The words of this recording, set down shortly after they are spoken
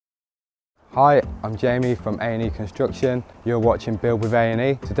Hi, I'm Jamie from A&E Construction. You're watching Build with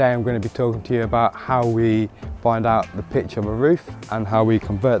A&E. Today I'm going to be talking to you about how we find out the pitch of a roof and how we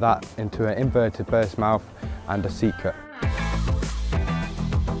convert that into an inverted burst mouth and a seat cut.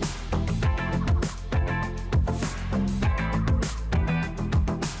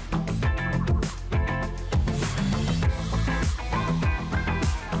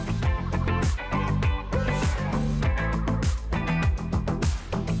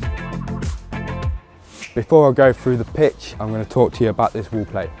 Before I go through the pitch, I'm going to talk to you about this wall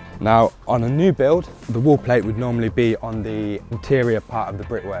plate. Now, on a new build, the wall plate would normally be on the interior part of the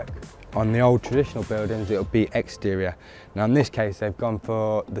brickwork. On the old traditional buildings, it'll be exterior. Now, in this case, they've gone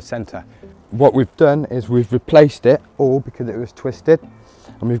for the centre. What we've done is we've replaced it all because it was twisted,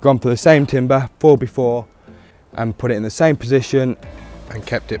 and we've gone for the same timber 4x4 and put it in the same position and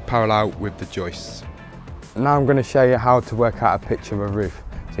kept it parallel with the joists. Now I'm going to show you how to work out a pitch of a roof.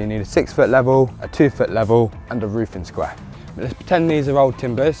 So you need a 6-foot level, a 2-foot level and a roofing square. But let's pretend these are old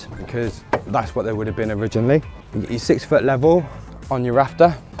timbers because that's what they would have been originally. You get your 6-foot level on your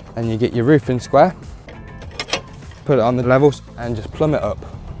rafter and you get your roofing square, put it on the levels and just plumb it up.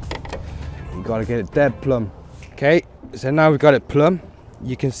 You've got to get it dead plumb. Okay, so now we've got it plumb.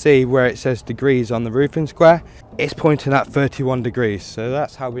 You can see where it says degrees on the roofing square. It's pointing at 31 degrees, so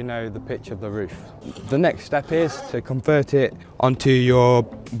that's how we know the pitch of the roof. The next step is to convert it onto your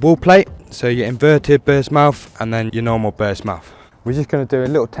wall plate, so your inverted burst mouth and then your normal burst mouth. We're just going to do a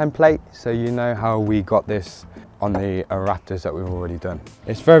little template so you know how we got this on the rafters that we've already done.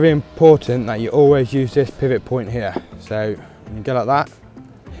 It's very important that you always use this pivot point here. So you go like that.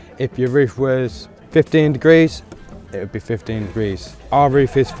 If your roof was 15 degrees, it would be 15 degrees. Our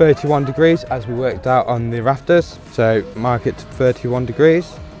roof is 31 degrees as we worked out on the rafters. So mark it to 31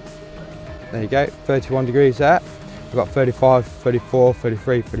 degrees. There you go, 31 degrees there. We've got 35, 34,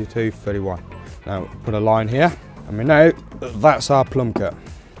 33, 32, 31. Now put a line here and we know that's our plumb cut.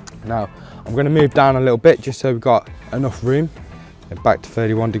 Now I'm going to move down a little bit just so we've got enough room. And back to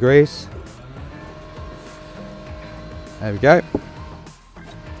 31 degrees. There we go.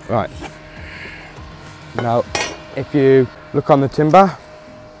 Right. Now if you look on the timber,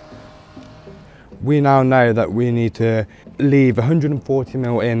 we now know that we need to leave 140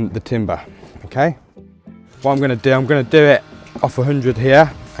 mil in the timber, okay? What I'm going to do it off 100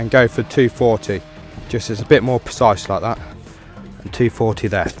 here and go for 240, just as a bit more precise like that, and 240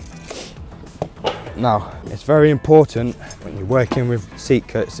 there. Now, it's very important when you're working with seat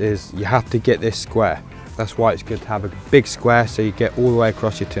cuts is you have to get this square. That's why it's good to have a big square so you get all the way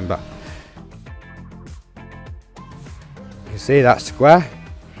across your timber. You see that square,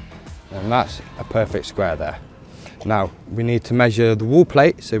 and that's a perfect square there. Now we need to measure the wall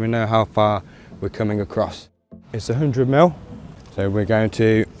plate so we know how far we're coming across. It's 100 mil, so we're going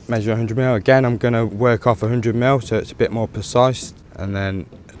to measure 100 mil. Again, I'm going to work off 100 mil so it's a bit more precise, and then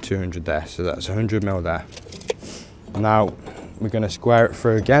 200 there, so that's 100 mil there. Now we're going to square it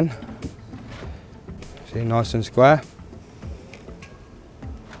through again. See, nice and square.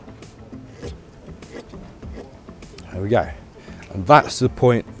 There we go. And that's the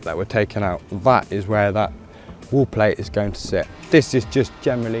point that we're taking out. That is where that wall plate is going to sit. This is just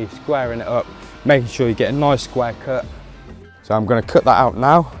generally squaring it up, making sure you get a nice square cut. So I'm going to cut that out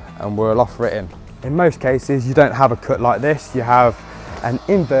now and we'll offer it in. In most cases, you don't have a cut like this. You have an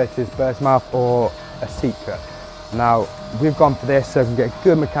inverted burst mouth or a seat cut. Now, we've gone for this so we can get a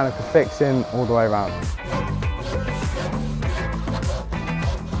good mechanical fixing all the way around.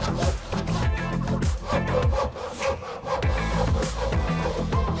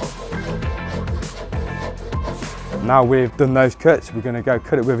 Now we've done those cuts, we're going to go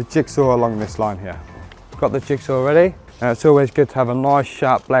cut it with a jigsaw along this line here. Got the jigsaw ready. Now it's always good to have a nice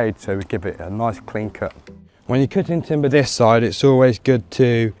sharp blade so we give it a nice clean cut. When you're cutting timber this side, it's always good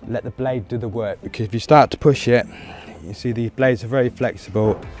to let the blade do the work, because if you start to push it, you see these blades are very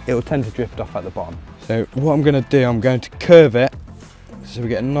flexible, it will tend to drift off at the bottom. So what I'm going to do, I'm going to curve it so we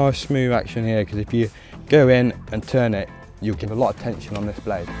get a nice smooth action here, because if you go in and turn it, you'll give a lot of tension on this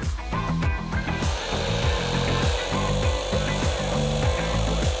blade.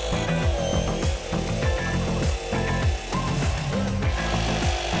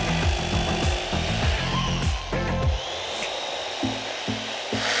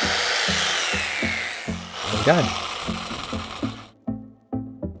 Go.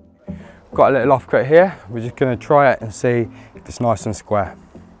 Got a little offcut here. We're just going to try it and see if it's nice and square.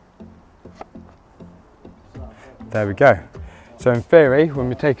 There we go. So in theory, when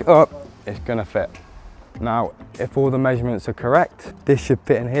we take it up, it's going to fit. Now, if all the measurements are correct, this should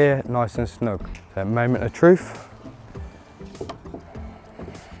fit in here nice and snug. So moment of truth.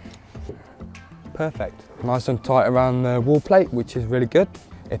 perfect. Nice and tight around the wall plate, which is really good.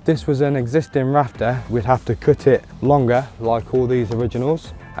 If this was an existing rafter, we'd have to cut it longer, like all these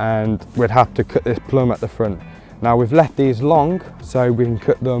originals, and we'd have to cut this plumb at the front. Now we've left these long, so we can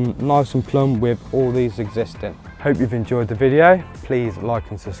cut them nice and plumb with all these existing. Hope you've enjoyed the video. Please like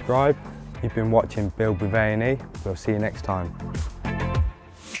and subscribe. You've been watching Build with A&E. We'll see you next time.